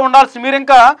టీచర్స్ లెవెల్లో ఉండాల్సి మీరు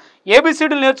ఇంకా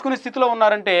ఏబిసిడీలు నేర్చుకునే స్థితిలో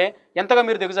ఉన్నారంటే ఎంతగా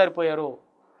మీరు దిగజారిపోయారో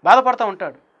బాధపడుతూ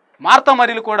ఉంటాడు. మార్తా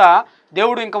మరియలు కూడా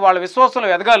దేవుడు ఇంకా వాళ్ళ విశ్వాసంలో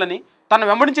ఎదగాలని, తన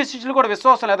వెంబడించే శిష్యులు కూడా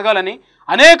విశ్వాసంలో ఎదగాలని,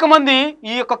 అనేక మంది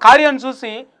ఈ యొక్క కార్యాన్ని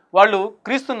చూసి వాళ్ళు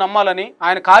క్రీస్తుని నమ్మాలని,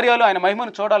 ఆయన కార్యాలు ఆయన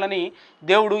మహిమను చూడాలని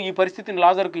దేవుడు ఈ పరిస్థితిని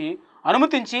లాజరుకి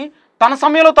అనుమతించి తన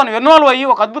సమయంలో తను ఇన్వాల్వ్ అయ్యి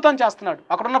ఒక అద్భుతం చేస్తున్నాడు.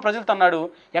 అక్కడున్న ప్రజలతో అన్నాడు,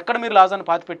 ఎక్కడ మీరు లాజర్ని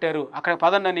పాతి పెట్టారు, అక్కడ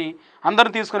పదండి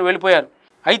అందరిని తీసుకుని వెళ్ళిపోయారు.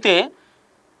 అయితే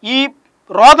ఈ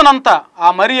రోదనంతా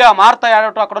ఆ మరియా మార్త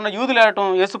ఏడటం, అక్కడున్న యూదులు ఏడటం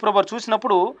యేసుప్రభు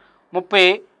చూసినప్పుడు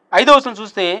 35వ వచనం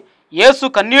చూస్తే యేసు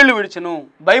కన్నీళ్లు విడిచెను.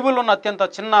 బైబిల్లో ఉన్న అత్యంత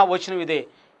చిన్న వచనం ఇదే,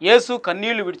 యేసు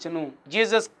కన్నీళ్లు విడిచెను.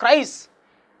 జీసస్ క్రైస్ట్,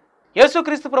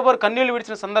 యేసుక్రీస్తు ప్రభువు కన్నీళ్లు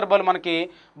విడిచిన సందర్భాలు మనకి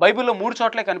బైబిల్లో 3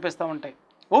 చోట్లే కనిపిస్తూ ఉంటాయి.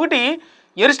 ఒకటి,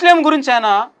 యెరూషలేం గురించి ఆయన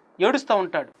ఏడుస్తూ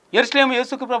ఉంటాడు. యెరూషలేం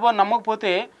యేసుక్రీస్తు ప్రభువు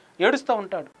నమ్మకపోతే ఏడుస్తూ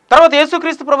ఉంటాడు. తర్వాత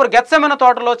యేసుక్రీస్తు ప్రభువు గెత్సెమనే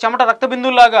తోటలో చెమట రక్త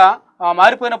బిందువులాగా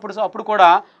మారిపోయినప్పుడు అప్పుడు కూడా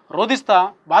రోదిస్తా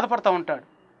బాధపడుతూ ఉంటాడు,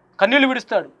 కన్నీళ్లు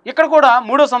విడుస్తాడు. ఇక్కడ కూడా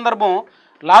 3వ సందర్భం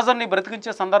లాజర్ని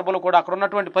బ్రతికించే సందర్భంలో కూడా అక్కడ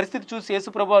ఉన్నటువంటి పరిస్థితి చూసి యేసు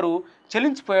ప్రభువు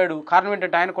చెలించిపోయాడు. కారణం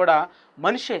ఏంటంటే ఆయన కూడా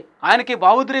మనిషే, ఆయనకి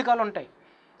భావోద్రేకాలు ఉంటాయి.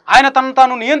 ఆయన తను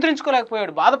తాను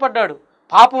నియంత్రించుకోలేకపోయాడు, బాధపడ్డాడు.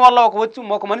 పాపం వల్ల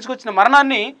ఒక మనిషికి వచ్చిన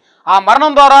మరణాన్ని, ఆ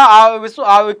మరణం ద్వారా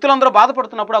ఆ వ్యక్తులందరూ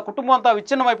బాధపడుతున్నప్పుడు, ఆ కుటుంబం అంతా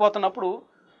విచ్ఛిన్నమైపోతున్నప్పుడు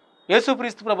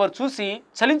యేసుక్రీస్తు ప్రభువు చూసి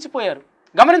చలించిపోయారు.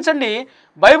 గమనించండి,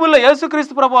 బైబిల్లో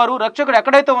యేసుక్రీస్తు ప్రభువు రక్షకుడు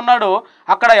ఎక్కడైతే ఉన్నాడో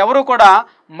అక్కడ ఎవరు కూడా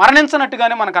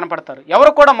మరణించినట్టుగానే మనకు కనపడతారు.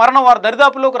 ఎవరు కూడా మరణం వారి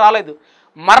దరిదాపులోకి రాలేదు.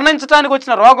 మరణించడానికి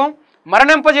వచ్చిన రోగం,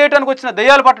 మరణింపజేయడానికి వచ్చిన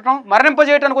దెయ్యాలు పట్టడం,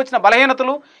 మరణింపజేయడానికి వచ్చిన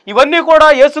బలహీనతలు, ఇవన్నీ కూడా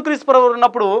యేసుక్రీస్తు ప్రభువు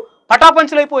ఉన్నప్పుడు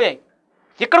పటాపంచలైపోయాయి.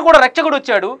 ఇక్కడ కూడా రక్షకుడు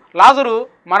వచ్చాడు, లాజరు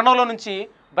మరణంలో నుంచి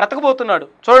బ్రతకబోతున్నాడు.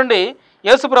 చూడండి,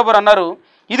 యేసు ప్రభువు అన్నారు,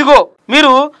 ఇదిగో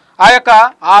మీరు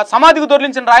ఆ సమాధికి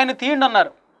దొర్లించిన రాయిని తీయండి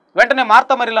అన్నారు. వెంటనే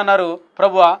మార్తా మరియలు అన్నారు,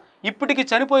 ప్రభువా ఇప్పటికి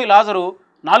చనిపోయి లాజరు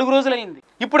 4 రోజులైంది,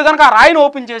 ఇప్పుడు కనుక ఆ రాయిని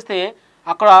ఓపెన్ చేస్తే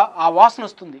అక్కడ ఆ వాసన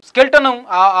వస్తుంది. స్కెల్టన్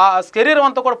ఆ శరీరం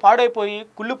అంతా కూడా పాడైపోయి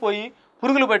కుళ్ళిపోయి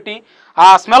పురుగులు పట్టి ఆ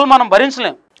స్మెల్ మనం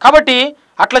భరించలేం. కాబట్టి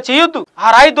అట్లా చేయొద్దు, ఆ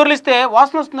రాయి దొర్లిస్తే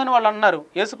వాసన వస్తుందని వాళ్ళు అన్నారు.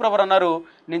 యేసుప్రభువు అన్నారు,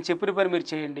 నేను చెప్పిన పని మీరు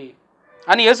చేయండి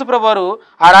అని యేసుప్రభువు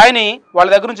ఆ రాయిని వాళ్ళ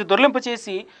దగ్గర నుంచి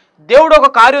దొర్లింపచేసి దేవుడు ఒక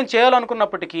కార్యం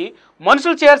చేయాలనుకున్నప్పటికీ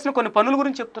మనుషులు చేయాల్సిన కొన్ని పనుల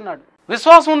గురించి చెప్తున్నాడు.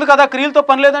 విశ్వాసం ఉంది కదా, క్రియలతో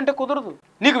పని లేదంటే కుదరదు.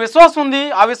 నీకు విశ్వాసం ఉంది,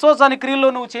 ఆ విశ్వాసాన్ని క్రియల్లో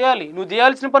నువ్వు చేయాలి. నువ్వు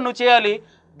చేయాల్సిన పని నువ్వు చేయాలి,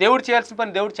 దేవుడు చేయాల్సిన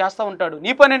పని దేవుడు చేస్తూ ఉంటాడు.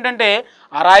 నీ పని ఏంటంటే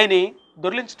ఆ రాయిని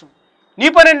దొర్లించడం. నీ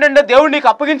పని ఏంటంటే దేవుడు నీకు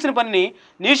అప్పగించిన పనిని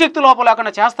నీ శక్తి లోపల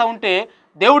లేకుండా చేస్తూ ఉంటే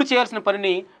దేవుడు చేయాల్సిన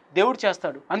పనిని దేవుడు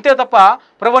చేస్తాడు. అంతే తప్ప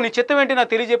ప్రభు నీ చిత్తం ఏంటి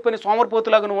నాకు తెలియజెప్పని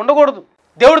సోమరిపోతులాగా నువ్వు ఉండకూడదు.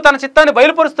 దేవుడు తన చిత్తాన్ని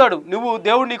బయలుపరుస్తాడు.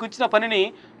 దేవుడు నీకు ఇచ్చిన పనిని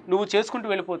నువ్వు చేసుకుంటూ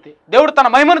వెళ్ళిపోతే దేవుడు తన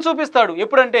మహిమను చూపిస్తాడు.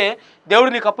 ఎప్పుడంటే దేవుడు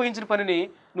నీకు అప్పగించిన పనిని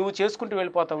నువ్వు చేసుకుంటూ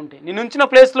వెళ్ళిపోతూ ఉంటే, నేను ఉంచిన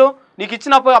ప్లేస్లో నీకు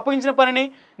అప్పగించిన పనిని,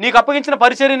 నీకు అప్పగించిన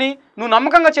పరిచర్యని నువ్వు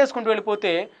నమ్మకంగా చేసుకుంటూ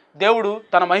వెళ్ళిపోతే దేవుడు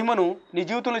తన మహిమను నీ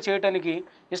జీవితంలో చేయడానికి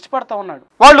ఇష్టపడతా ఉన్నాడు.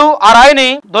 వాళ్ళు ఆ రాయిని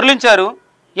దొర్లించారు.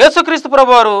 యేసుక్రీస్తు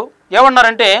ప్రభువారు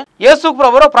ఏమన్నారంటే, యేసు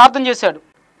ప్రభువారు ప్రార్థన చేశాడు,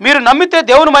 మీరు నమ్మితే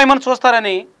దేవుని మహిమను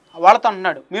చూస్తారని వాళ్ళతో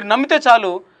అంటున్నాడు. మీరు నమ్మితే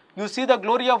చాలు, you see the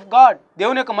glory of God,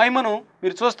 దేవుని యొక్క మహిమను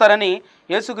మీరు చూస్తారని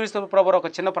యేసుక్రీస్తు ప్రభువు ఒక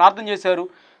చిన్న ప్రార్థన చేశారు.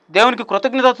 దేవునికి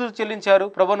కృతజ్ఞతలు చెల్లించారు.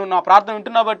 ప్రభు నువ్వు నా ప్రార్థన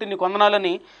వింటున్నా బట్టి నీకు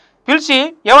వందనాలని పిలిచి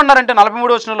ఏమన్నారంటే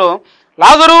 43వ వచనంలో,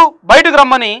 లాజరు బయటకు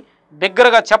రమ్మని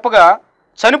బిగ్గరగా చెప్పగా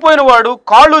చనిపోయిన వాడు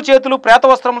కాళ్ళు చేతులు ప్రేత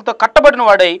వస్త్రములతో కట్టబడిన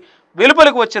వాడై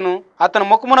వెలుపలికి వచ్చెను. అతని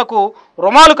ముఖమునకు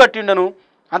రుమాలు కట్టిండను.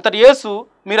 అంతటి యేసు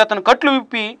మీరు అతను కట్లు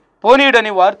విప్పి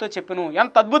పోనీయుడని వారితో చెప్పెను.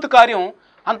 ఎంత అద్భుత కార్యం!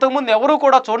 అంతకుముందు ఎవరూ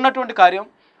కూడా చూడనటువంటి కార్యం,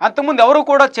 అంతకుముందు ఎవరూ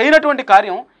కూడా చేయనటువంటి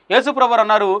కార్యం. యేసు ప్రభువు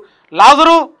అన్నారు,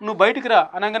 లాజరు నువ్వు బయటికి రా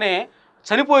అనగానే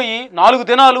చనిపోయి 4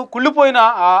 దినాలు కుళ్ళిపోయిన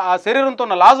ఆ శరీరంతో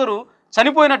ఉన్న లాజరు,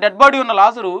 చనిపోయిన డెడ్ బాడీ ఉన్న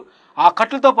లాజరు ఆ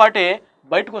కట్లతో పాటే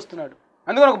బయటకు వస్తున్నాడు.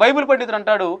 అందుకని ఒక బైబిల్ పండితుడు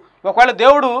అంటాడు, ఒకవేళ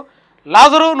దేవుడు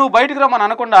లాజరు నువ్వు బయటికి రమ్మని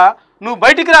అనకుండా నువ్వు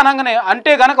బయటికి రా అనగానే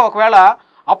అంటే గనక ఒకవేళ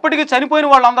అప్పటికి చనిపోయిన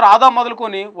వాళ్ళందరూ ఆదాం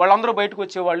మొదలుకొని వాళ్ళందరూ బయటకు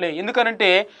వచ్చేవాళ్ళే. ఎందుకనంటే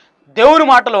దేవుని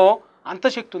మాటలో అంత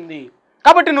శక్తి ఉంది.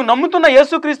 కాబట్టి నువ్వు నమ్ముతున్న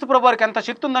యేసుక్రీస్తు ప్రభువుకి ఎంత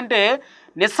శక్తి ఉందంటే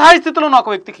నిస్సహాయ స్థితిలో ఉన్న ఒక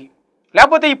వ్యక్తికి,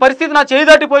 లేకపోతే ఈ పరిస్థితి నా చేయి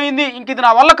దాటిపోయింది ఇంక ఇది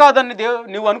నా వల్ల కాదని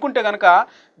నువ్వు అనుకుంటే కనుక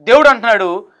దేవుడు అంటున్నాడు,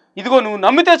 ఇదిగో నువ్వు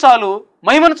నమ్మితే చాలు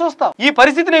మహిమను చూస్తావు. ఈ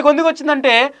పరిస్థితి నీకు ఎందుకు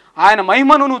వచ్చిందంటే ఆయన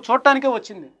మహిమను నువ్వు చూడటానికే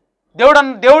వచ్చింది.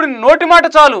 దేవుడి నోటి మాట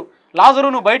చాలు లాజరు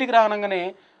నువ్వు బయటికి రానగానే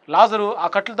లాజరు ఆ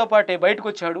కట్లతో పాటే బయటకు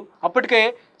వచ్చాడు. అప్పటికే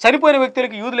చనిపోయిన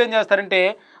వ్యక్తులకి యూదులు ఏం చేస్తారంటే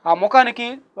ఆ ముఖానికి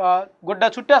గుడ్డ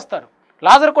చుట్టేస్తారు.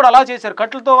 లాజరు కూడా అలా చేశారు.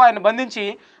 కట్లతో ఆయన బంధించి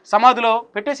సమాధిలో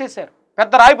పెట్టేసేసారు,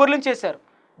 పెద్ద రాయి బొర్లించేశారు.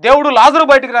 దేవుడు లాజరు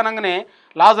బయటికి రానగానే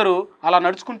లాజరు అలా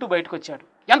నడుచుకుంటూ బయటకు వచ్చాడు.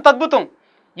 ఎంత అద్భుతం!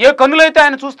 ఏ కన్నులైతే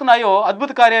ఆయన చూస్తున్నాయో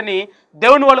అద్భుత కార్యాన్ని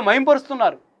దేవుని వాళ్ళు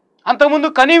మహింపరుస్తున్నారు. అంతకుముందు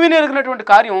కనీవిని ఎరిగినటువంటి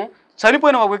కార్యం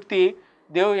చనిపోయిన ఒక వ్యక్తి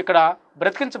ఇక్కడ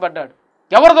బ్రతికించబడ్డాడు.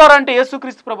 ఎవరి ద్వారా అంటే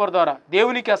యేసుక్రీస్తు ప్రభువు ద్వారా.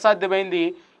 దేవునికి అసాధ్యమైంది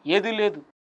ఏదీ లేదు.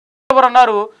 ఎవరు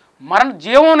అన్నారు,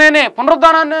 జీవం నేనే,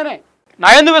 పునరుద్ధానాన్ని నేనే, నా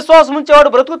యందు విశ్వాసం ఉంచేవాడు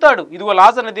బ్రతుకుతాడు. ఇదిగో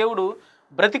లాజరుని దేవుడు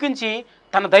బ్రతికించి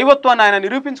తన దైవత్వాన్ని ఆయన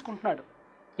నిరూపించుకుంటున్నాడు.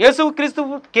 యేసుక్రీస్తు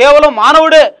కేవలం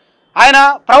మానవుడే, ఆయన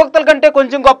ప్రవక్తల కంటే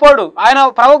కొంచెం గొప్పవాడు. ఆయన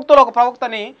ప్రవక్తలు ఒక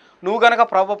ప్రవక్తని నువ్వు గనక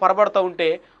పొరబడుతూ ఉంటే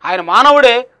ఆయన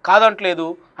మానవుడే కాదంటలేదు.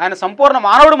 ఆయన సంపూర్ణ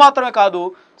మానవుడు మాత్రమే కాదు,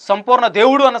 సంపూర్ణ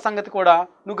దేవుడు అన్న సంగతి కూడా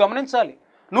నువ్వు గమనించాలి.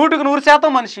 100%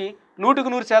 మనిషి,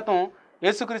 100%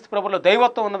 యేసుక్రీస్తు ప్రభువులో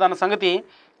దైవత్వం ఉన్నదన్న సంగతి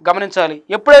గమనించాలి.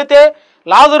 ఎప్పుడైతే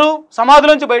లాజరు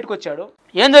సమాధిలోంచి బయటకు వచ్చాడో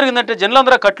ఏం జరిగిందంటే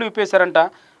జనులందరూ కట్లు విప్పేశారంట.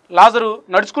 లాజరు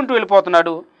నడుచుకుంటూ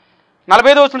వెళ్ళిపోతున్నాడు.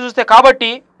 45వ వచనం చూస్తే, కాబట్టి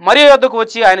మరియ యొద్దకు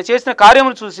వచ్చి ఆయన చేసిన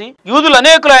కార్యమును చూసి యూదులు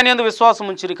అనేకులు ఆయన యందు విశ్వాసం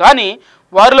ఉంచిరి. కానీ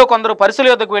వారిలో కొందరు పరిసల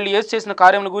యొద్దకు వెళ్ళి యేసు చేసిన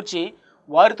కార్యమును గూర్చి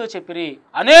వారితో చెప్పిరి.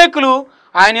 అనేకులు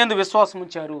ఆయన యందు విశ్వాసం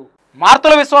ఉంచారు.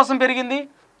 మార్తలో విశ్వాసం పెరిగింది,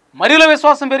 మరియలో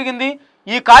విశ్వాసం పెరిగింది.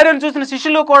 ఈ కార్యం చూసిన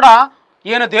శిష్యులు కూడా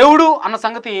ఈయన దేవుడు అన్న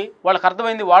సంగతి వాళ్ళకి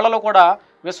అర్థమైంది. వాళ్ళలో కూడా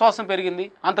విశ్వాసం పెరిగింది.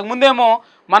 అంతకుముందేమో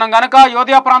మనం గనక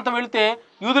యోధయా ప్రాంతం వెళితే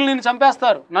యూదులు నిన్ను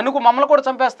చంపేస్తారు, మమ్మల్ని కూడా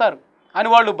చంపేస్తారు అని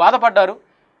వాళ్ళు బాధపడ్డారు,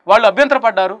 వాళ్ళు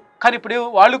అభ్యంతరపడ్డారు. కానీ ఇప్పుడు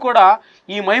వాళ్ళు కూడా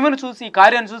ఈ మహిమను చూసి, ఈ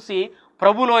కార్యాన్ని చూసి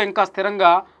ప్రభువులో ఇంకా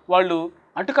స్థిరంగా వాళ్ళు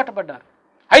అంటుకట్టబడ్డారు.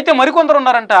 అయితే మరికొందరు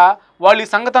ఉన్నారంట, వాళ్ళు ఈ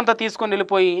సంగతి అంతా తీసుకొని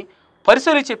వెళ్ళిపోయి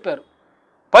పరిశీలి చెప్పారు.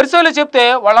 పరిశీలి చెప్తే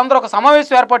వాళ్ళందరూ ఒక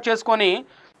సమావేశం ఏర్పాటు చేసుకొని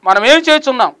మనం ఏం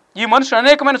చేస్తున్నాం, ఈ మనుషుడు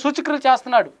అనేకమైన సూచక్రియలు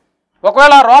చేస్తున్నాడు,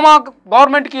 ఒకవేళ రోమా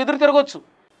గవర్నమెంట్కి ఎదురు తిరగవచ్చు,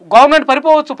 గవర్నమెంట్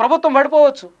పడిపోవచ్చు, ప్రభుత్వం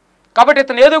పడిపోవచ్చు, కాబట్టి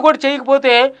ఇతను ఏదో కూడా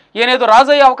చేయకపోతే ఈయనేదో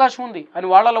రాజు అయ్యే అవకాశం ఉంది అని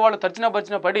వాళ్ళలో వాళ్ళు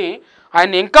తర్జన పడి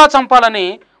ఆయన్ని ఇంకా చంపాలని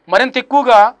మరింత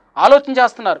ఎక్కువగా ఆలోచన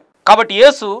చేస్తున్నారు. కాబట్టి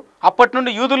యేసు అప్పటి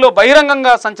నుండి యూదుల్లో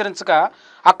బహిరంగంగా సంచరించక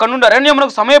అక్కడి నుండి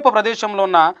అరణ్యమునకు సమీప ప్రదేశంలో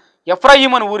ఉన్న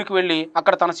ఎఫ్రాయిం అనే ఊరికి వెళ్ళి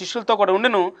అక్కడ తన శిష్యులతో కూడా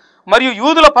ఉండెను. మరియు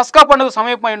యూదుల పస్కా పండుగ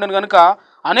సమీపమై ఉండను కనుక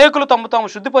అనేకులు తాము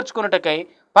శుద్ధిపరచుకున్నటకై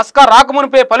పస్కా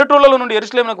రాకమునిపై పల్లెటూళ్ళలో నుండి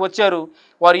యెరూషలేమునకు వచ్చారు.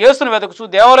 వారు యేసును వెతకుచూ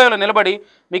దేవాలయంలో నిలబడి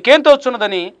మీకేం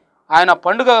తోచున్నదని, ఆయన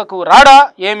పండుగకు రాడా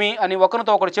ఏమి అని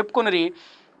ఒకరితో ఒకరు చెప్పుకుని,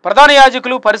 ప్రధాన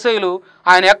యాజకులు పరిసయ్యులు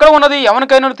ఆయన ఎక్కడ ఉన్నది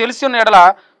ఎవరికైనా తెలిసి ఉన్న ఎడల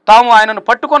తాము ఆయనను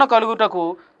పట్టుకొన కలుగుటకు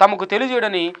తమకు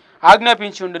తెలియజేయడని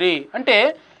ఆజ్ఞాపించి ఉండిరి. అంటే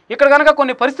ఇక్కడ కనుక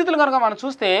కొన్ని పరిస్థితులు కనుక మనం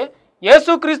చూస్తే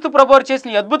యేసుక్రీస్తు ప్రభువు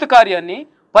చేసిన అద్భుత కార్యాన్ని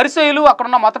పరిసయ్యులు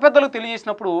అక్కడున్న మత పెద్దలకు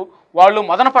తెలియజేసినప్పుడు వాళ్ళు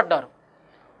మదనపడ్డారు.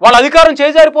 వాళ్ళ అధికారం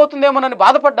చేజారిపోతుందేమోనని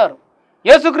బాధపడ్డారు.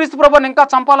 యేసుక్రీస్తు ప్రభువుని ఇంకా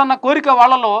చంపాలన్న కోరిక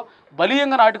వాళ్ళలో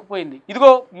బలీయంగా నాటుకుపోయింది. ఇదిగో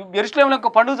యెరూషలేములో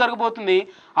ఒక పండుగ జరగబోతుంది,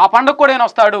 ఆ పండుగ కూడా ఈయన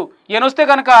వస్తాడు, ఈయన వస్తే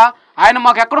కనుక ఆయన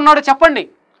మాకు ఎక్కడున్నాడో చెప్పండి,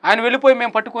 ఆయన వెళ్ళిపోయి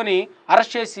మేము పట్టుకొని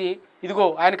అరెస్ట్ చేసి ఇదిగో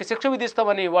ఆయనకి శిక్ష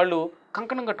విధిస్తామని వాళ్ళు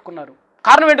కంకణం కట్టుకున్నారు.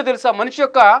 కారణం ఏంటో తెలుసా? మనిషి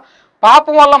యొక్క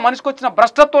పాపం వల్ల మనిషికి వచ్చిన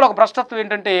భ్రష్టత్వంలో ఒక భ్రష్టత్వం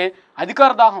ఏంటంటే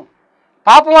అధికార దాహం.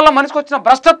 పాపం వల్ల మనిషికి వచ్చిన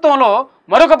భ్రష్టత్వంలో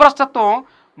మరొక భ్రష్టత్వం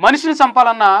మనిషిని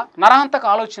చంపాలన్న నరహంతక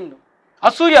ఆలోచనలు,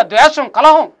 అసూయ, ద్వేషం,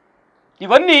 కలహం,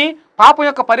 ఇవన్నీ పాపం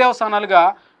యొక్క పర్యవసానాలుగా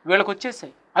వీళ్ళకి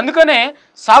వచ్చేసాయి. అందుకనే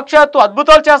సాక్షాత్తు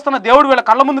అద్భుతాలు చేస్తున్న దేవుడు వీళ్ళ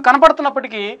కళ్ళ ముందు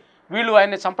కనపడుతున్నప్పటికీ వీళ్ళు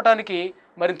ఆయన్ని చంపడానికి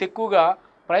మరింత ఎక్కువగా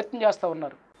ప్రయత్నం చేస్తూ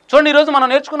ఉన్నారు. చూడండి, ఈరోజు మనం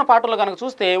నేర్చుకున్న పాఠంలో కనుక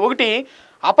చూస్తే, ఒకటి,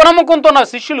 అపనమ్మకంతో ఉన్న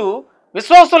శిష్యులు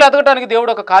విశ్వాసులు ఎదగడానికి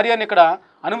దేవుడు ఒక కార్యాన్ని ఇక్కడ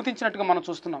అనుమతించినట్టుగా మనం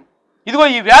చూస్తున్నాం. ఇదిగో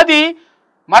ఈ వ్యాధి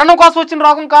మరణం కోసం వచ్చిన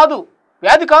రోగం కాదు,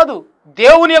 వ్యాధి కాదు,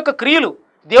 దేవుని యొక్క క్రియలు,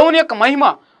 దేవుని యొక్క మహిమ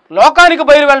లోకానికి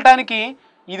బయలు వెళ్ళటానికి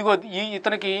ఇదిగో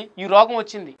ఇతనికి ఈ రోగం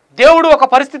వచ్చింది. దేవుడు ఒక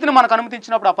పరిస్థితిని మనకు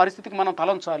అనుమతించినప్పుడు ఆ పరిస్థితికి మనం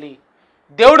తలంచాలి.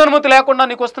 దేవుడు అనుమతి లేకుండా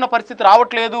నీకు వస్తున్న పరిస్థితి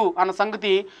రావట్లేదు అన్న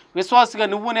సంగతి విశ్వాసిగా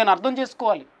నువ్వు నేను అర్థం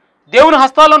చేసుకోవాలి. దేవుని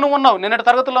హస్తాల్లో నువ్వు ఉన్నావు, నిన్నటి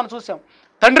తరగతుల్లో చూసాం.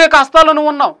 తండ్రి యొక్క హస్తాల్లో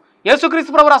నువ్వు ఉన్నావు,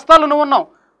 యేసుక్రీస్తు ప్రభువు హస్తాల్లో నువ్వు ఉన్నావు,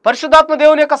 పరిశుద్ధాత్మ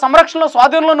దేవుని యొక్క సంరక్షణలో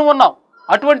స్వాధీనంలో నువ్వు ఉన్నావు.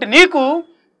 అటువంటి నీకు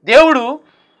దేవుడు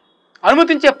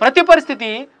అనుమతించే ప్రతి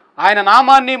పరిస్థితి ఆయన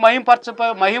నామాన్ని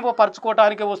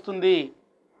మహింపరచుకోవటానికే వస్తుంది.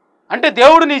 అంటే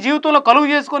దేవుడు నీ జీవితంలో కలుగు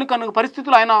చేసుకొని కొన్ని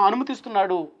పరిస్థితులు ఆయన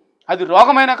అనుమతిస్తున్నాడు. అది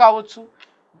రోగమైనా కావచ్చు,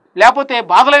 లేకపోతే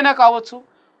బాధలైనా కావచ్చు,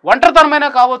 ఒంటరితనమైనా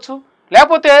కావచ్చు,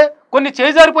 లేకపోతే కొన్ని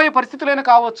చేజారిపోయే పరిస్థితులైనా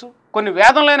కావచ్చు, కొన్ని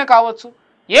వేదనలైనా కావచ్చు.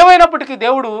 ఏమైనప్పటికీ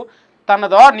దేవుడు తన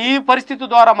ద్వారా నీ పరిస్థితి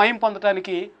ద్వారా మహిమ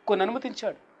పొందటానికి కొన్ని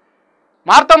అనుమతించాడు.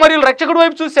 మార్తా మరియులు రక్షకుడి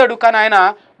వైపు చూశాడు, కానీ ఆయన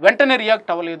వెంటనే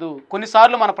రియాక్ట్ అవ్వలేదు.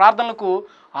 కొన్నిసార్లు మన ప్రార్థనలకు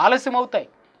ఆలస్యం అవుతాయి.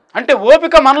 అంటే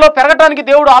ఓపిక మనలో పెరగటానికి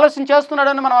దేవుడు ఆలోచన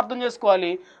చేస్తున్నాడని మనం అర్థం చేసుకోవాలి.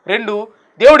 2,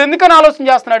 దేవుడు ఎందుకని ఆలోచన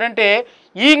చేస్తున్నాడంటే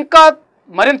ఇంకా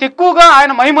మరింత ఎక్కువగా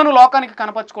ఆయన మహిమను లోకానికి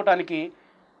కనపరచుకోవటానికి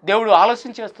దేవుడు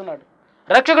ఆలోచన చేస్తున్నాడు.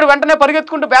 రక్షకుడు వెంటనే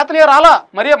పరిగెత్తుకుంటూ బేతనియా రాలా,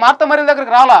 మార్తా మరియ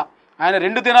దగ్గరికి రాలా. ఆయన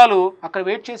 2 దినాలు అక్కడ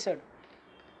వెయిట్ చేశాడు.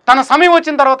 తన సమయం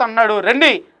వచ్చిన తర్వాత అన్నాడు,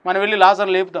 రండి మనం వెళ్ళి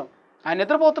లాజరు లేపుదాం. ఆయన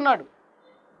నిద్రపోతున్నాడు,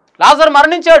 లాజరు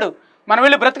మరణించాడు, మనం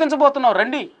వెళ్ళి బ్రతికించబోతున్నాం,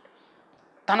 రండి.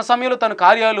 తన సమయంలో తన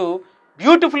కార్యాలు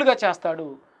బ్యూటిఫుల్గా చేస్తాడు.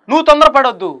 నువ్వు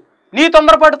తొందరపడొద్దు. నీ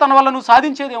తొందరపాటు తన వల్ల నువ్వు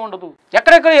సాధించేది ఉండదు.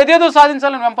 ఎక్కడెక్కడ ఏదేదో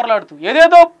సాధించాలని వెంపర్లాడుతూ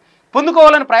ఏదేదో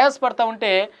పొందుకోవాలని ప్రయాసపడతా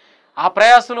ఉంటే ఆ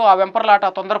ప్రయాసలు, ఆ వెంపర్లాట,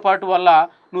 ఆ తొందరపాటు వల్ల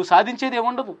నువ్వు సాధించేది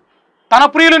ఏముండదు. తన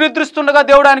ప్రియులు నిద్రిస్తుండగా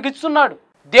దేవుడు ఆయనకి ఇస్తున్నాడు.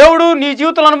 దేవుడు నీ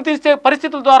జీవితంలో అనుమతించే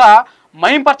పరిస్థితుల ద్వారా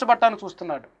మహింపరచబడటానికి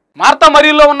చూస్తున్నాడు. మార్తా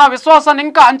మరియుల్లో ఉన్న విశ్వాసాన్ని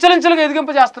ఇంకా అంచెలంచెలుగా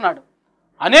ఎదిగింపజేస్తున్నాడు.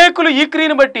 అనేకులు ఈ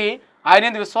క్రియను బట్టి ఆయన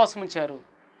యందు విశ్వాసం ఉంచారు.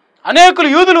 అనేకులు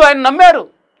యూదులు ఆయన నమ్మారు.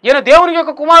 ఈయన దేవుని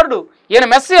యొక్క కుమారుడు, ఈయన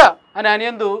మెస్సియా అని ఆయన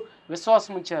యందు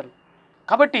విశ్వాసం ఉంచారు.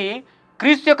 కాబట్టి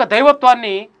క్రీస్తు యొక్క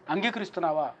దైవత్వాన్ని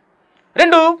అంగీకరిస్తున్నావా?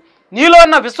 2, నీలో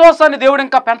ఉన్న విశ్వాసాన్ని దేవుడు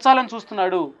ఇంకా పెంచాలని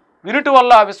చూస్తున్నాడు. వినుట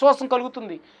వల్ల విశ్వాసం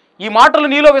కలుగుతుంది. ఈ మాటలు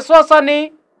నీలో విశ్వాసాన్ని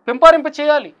పెంపారింప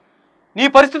చేయాలి. నీ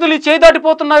పరిస్థితులు చేయి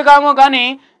దాటిపోతున్నాయి కామో కానీ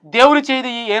దేవుని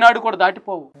చేయి ఏనాడు కూడా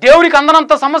దాటిపోవు. దేవునికి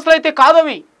అందనంత సమస్యలు అయితే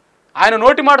కాదవి. ఆయన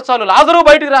నోటి మాట చాలు. లాజరు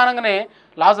బయటికి రానగానే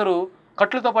లాజరు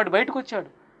కట్లతో పాటు బయటకు వచ్చాడు.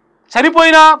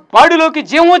 చనిపోయిన బాడీలోకి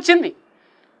జీవం వచ్చింది.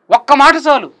 ఒక్క మాట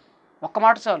చాలు, ఒక్క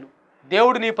మాట చాలు.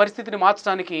 దేవుడు నీ పరిస్థితిని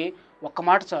మార్చడానికి ఒక్క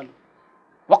మాట చాలు,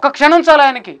 ఒక్క క్షణం చాలు.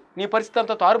 ఆయనకి నీ పరిస్థితి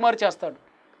అంతా తారుమారు చేస్తాడు.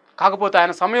 కాకపోతే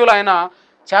ఆయన సమయంలో ఆయన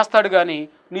చేస్తాడు, కానీ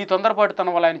నీ తొందరపాటు తన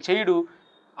వల్ల ఆయన చేయడు.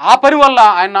 ఆ పని వల్ల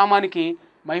ఆయన నామానికి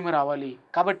మహిమ రావాలి.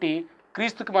 కాబట్టి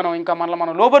క్రీస్తుకి మనం ఇంకా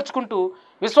మనం లోబర్చుకుంటూ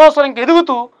విశ్వాసం ఇంకా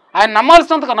ఎదుగుతూ ఆయన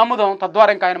నమ్మాల్సినంతగా నమ్ముదాం.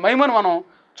 తద్వారా ఇంకా ఆయన మహిమను మనం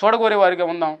చూడగోరే వారిగా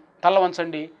ఉందాం. తల్ల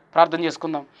వంచండి, ప్రార్థన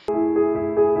చేసుకుందాం.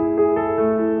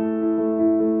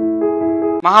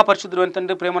 మహాపరిశుద్ధుడైన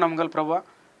తండ్రి, ప్రేమ నమ్మగల ప్రభువా,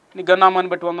 నీ గన్నామాన్ని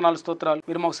బట్టి వందనాలు, స్తోత్రాలు.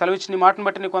 మీరు మాకు సెలవిచ్చి నీ మాటను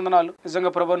బట్టి నీకు వందనాలు. నిజంగా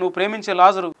ప్రభువా, నువ్వు ప్రేమించే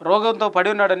లాజరు రోగంతో పడి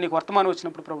ఉన్నాడని నీకు వర్తమానం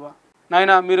వచ్చినప్పుడు ప్రభువా,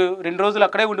 నాయన మీరు 2 రోజులు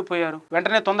అక్కడే ఉండిపోయారు.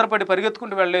 వెంటనే తొందరపడి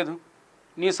పరిగెత్తుకుంటూ వెళ్ళలేదు.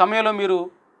 నీ సమయంలో మీరు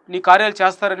నీ కార్యాలు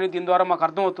చేస్తారని దీని ద్వారా మాకు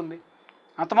అర్థమవుతుంది.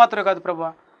 అంత మాత్రమే కాదు ప్రభువా,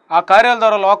 ఆ కార్యాల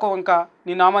ద్వారా లోకం ఇంకా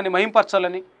నీ నామాన్ని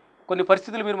మహింపరచాలని కొన్ని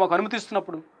పరిస్థితులు మీరు మాకు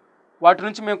అనుమతిస్తున్నప్పుడు వాటి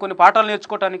నుంచి మేము కొన్ని పాఠాలు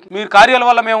నేర్చుకోవడానికి, మీరు కార్యాల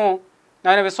వల్ల మేము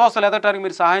నాయన విశ్వాసాలు ఎదగటానికి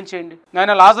మీరు సహాయం చేయండి.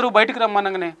 నాయన లాజరు బయటికి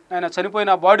రమ్మనగానే ఆయన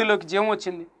చనిపోయిన బాడీలోకి జీవం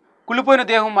వచ్చింది. కుళ్ళిపోయిన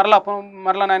దేహం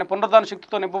మరలా నాయన పునరుద్ధాన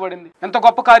శక్తితో నింపబడింది. ఎంత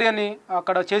గొప్ప కార్యాన్ని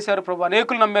అక్కడ చేశారు ప్రభా.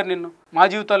 అనేకులు నమ్మారు నిన్ను. మా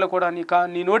జీవితాల్లో కూడా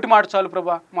నీ నోటి మాట చాలు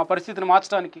ప్రభా, మా పరిస్థితిని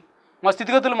మార్చడానికి, మా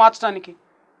స్థితిగతులు మార్చడానికి.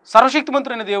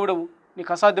 సర్వశక్తిమంతుడైన దేవుడవు,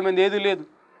 నీకు అసాధ్యమైనది ఏదీ లేదు.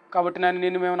 కాబట్టి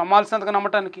నిన్ను మేము నమ్మాల్సినంతగా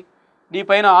నమ్మటానికి, నీ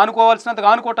పైన ఆనుకోవాల్సినంతగా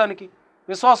ఆనుకోవటానికి,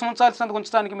 విశ్వాసం ఉంచాల్సినంతగా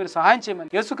ఉంచడానికి మీరు సహాయం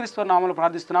చేయమని యేసుక్రీస్తు నామములో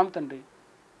ప్రార్థిస్తున్నాము తండ్రి.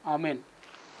 ఆమేన్.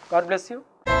 God bless you.